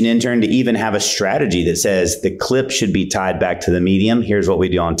could teach an intern to even have a strategy that says the clip should be tied back to the medium. Here's what we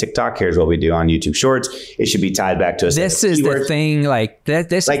do on TikTok. Here's what we do on YouTube Shorts. It should be tied back to a This is the thing. Like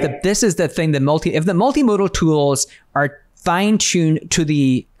this is the thing. If the multimodal tools are fine-tuned to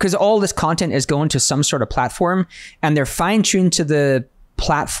because all this content is going to some sort of platform, and they're fine-tuned to the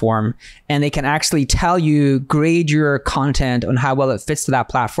platform, and they can actually grade your content on how well it fits to that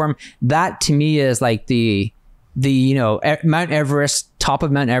platform. That to me is like the Mount Everest, top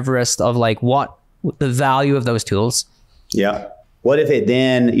of Mount Everest of like what the value of those tools. Yeah. What if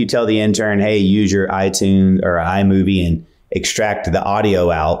you tell the intern, hey, use your iTunes or iMovie and extract the audio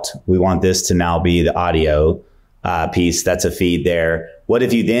out. We want this to now be the audio piece. That's a feed there. What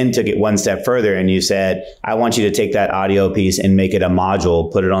if you then took it one step further and you said, I want you to take that audio piece and make it a module,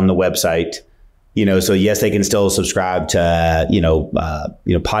 put it on the website. So yes, they can still subscribe to,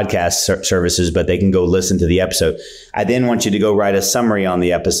 podcast services, but they can go listen to the episode. I then want you to go write a summary on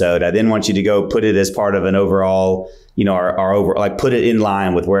the episode. I then want you to go put it as part of an overall, put it in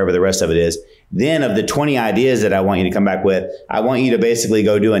line with wherever the rest of it is. Then of the 20 ideas that I want you to come back with, I want you to basically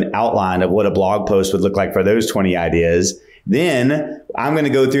go do an outline of what a blog post would look like for those 20 ideas. Then I'm going to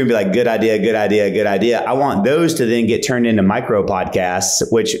go through and be like, good idea, good idea, good idea. I want those to then get turned into micro podcasts,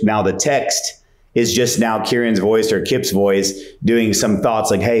 which now the text is just now Kieran's voice or Kip's voice doing some thoughts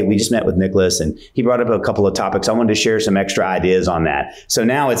like, hey, we just met with Nicholas and he brought up a couple of topics. I wanted to share some extra ideas on that. So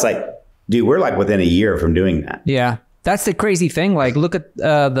now it's like, dude, we're like within a year from doing that. Yeah. That's the crazy thing. Like, look at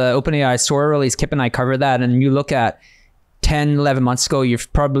the OpenAI Sora release. Kip and I covered that. And you look at 10, 11 months ago,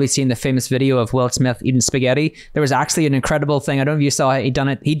 you've probably seen the famous video of Will Smith eating spaghetti. There was actually an incredible thing. I don't know if you saw it. He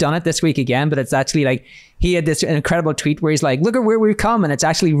done it this week again, but it's actually like, he had this incredible tweet where he's like, look at where we've come. And it's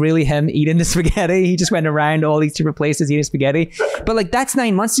actually really him eating the spaghetti. He just went around all these different places eating spaghetti. But like, that's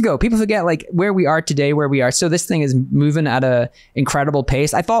 9 months ago. People forget like where we are today, where we are. So this thing is moving at a incredible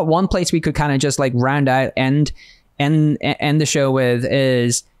pace. I thought one place we could kind of just like round out and the show with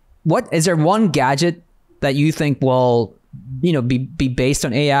is there one gadget that you think will be based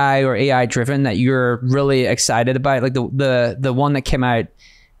on AI or AI driven that you're really excited about? Like the one that came out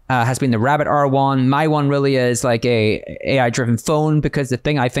has been the Rabbit R1. My one really is like a AI driven phone, because the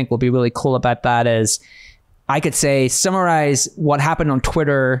thing I think will be really cool about that is I could say summarize what happened on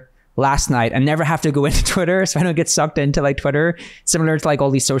Twitter last night and never have to go into Twitter, so I don't get sucked into like Twitter, similar to like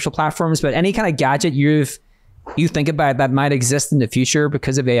all these social platforms. But any kind of gadget you think about that might exist in the future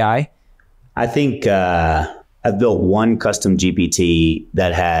because of AI? I think I've built one custom GPT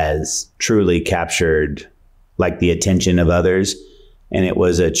that has truly captured like the attention of others. And it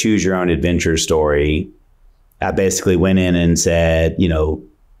was a choose your own adventure story. I basically went in and said, you know,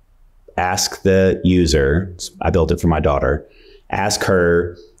 ask the user, I built it for my daughter, ask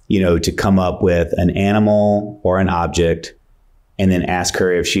her, you know, to come up with an animal or an object, and then ask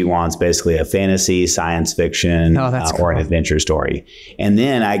her if she wants basically a fantasy, science fiction, or an adventure story. And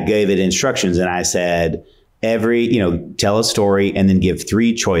then I gave it instructions and I said, tell a story and then give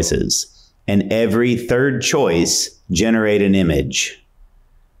 3 choices. And every third choice, generate an image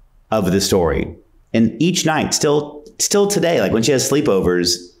of the story. And each night, still today, like when she has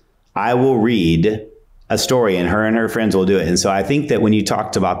sleepovers, I will read a story and her friends will do it. And so I think that when you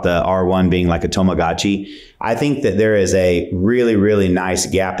talked about the R1 being like a Tamagotchi, I think that there is a really, really nice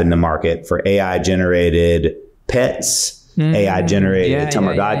gap in the market for AI generated pets, AI generated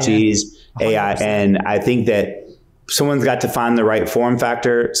Tamagotchis, AI. And I think that someone's got to find the right form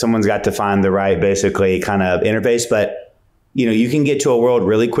factor. Someone's got to find the right, basically kind of interface. But you know, you can get to a world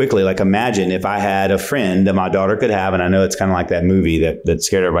really quickly. Like imagine if I had a friend that my daughter could have, and I know it's kind of like that movie that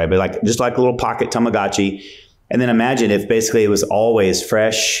scared everybody, but like just like a little pocket Tamagotchi. And then imagine if basically it was always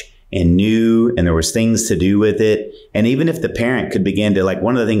fresh and new and there was things to do with it. And even if the parent could begin to, like,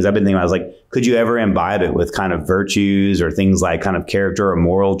 one of the things I've been thinking about is like, could you ever imbibe it with kind of virtues or things like kind of character or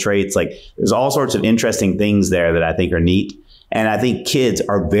moral traits? Like there's all sorts of interesting things there that I think are neat. And I think kids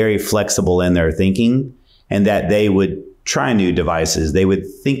are very flexible in their thinking, and that they would try new devices. They would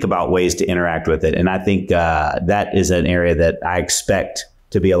think about ways to interact with it. And I think that is an area that I expect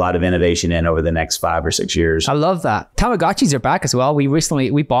to be a lot of innovation in over the next 5 or 6 years. I love that. Tamagotchis are back as well. We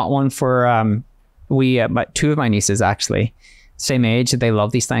bought one for 2 of my nieces, actually, same age. They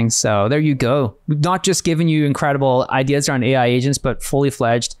love these things. So there you go. We've not just given you incredible ideas around AI agents, but fully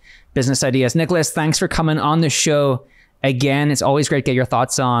fledged business ideas. Nicholas, thanks for coming on the show. Again, it's always great to get your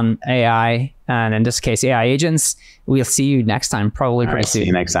thoughts on AI, and in this case, AI agents. We'll see you next time, probably pretty soon. See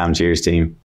you next time. Cheers, team.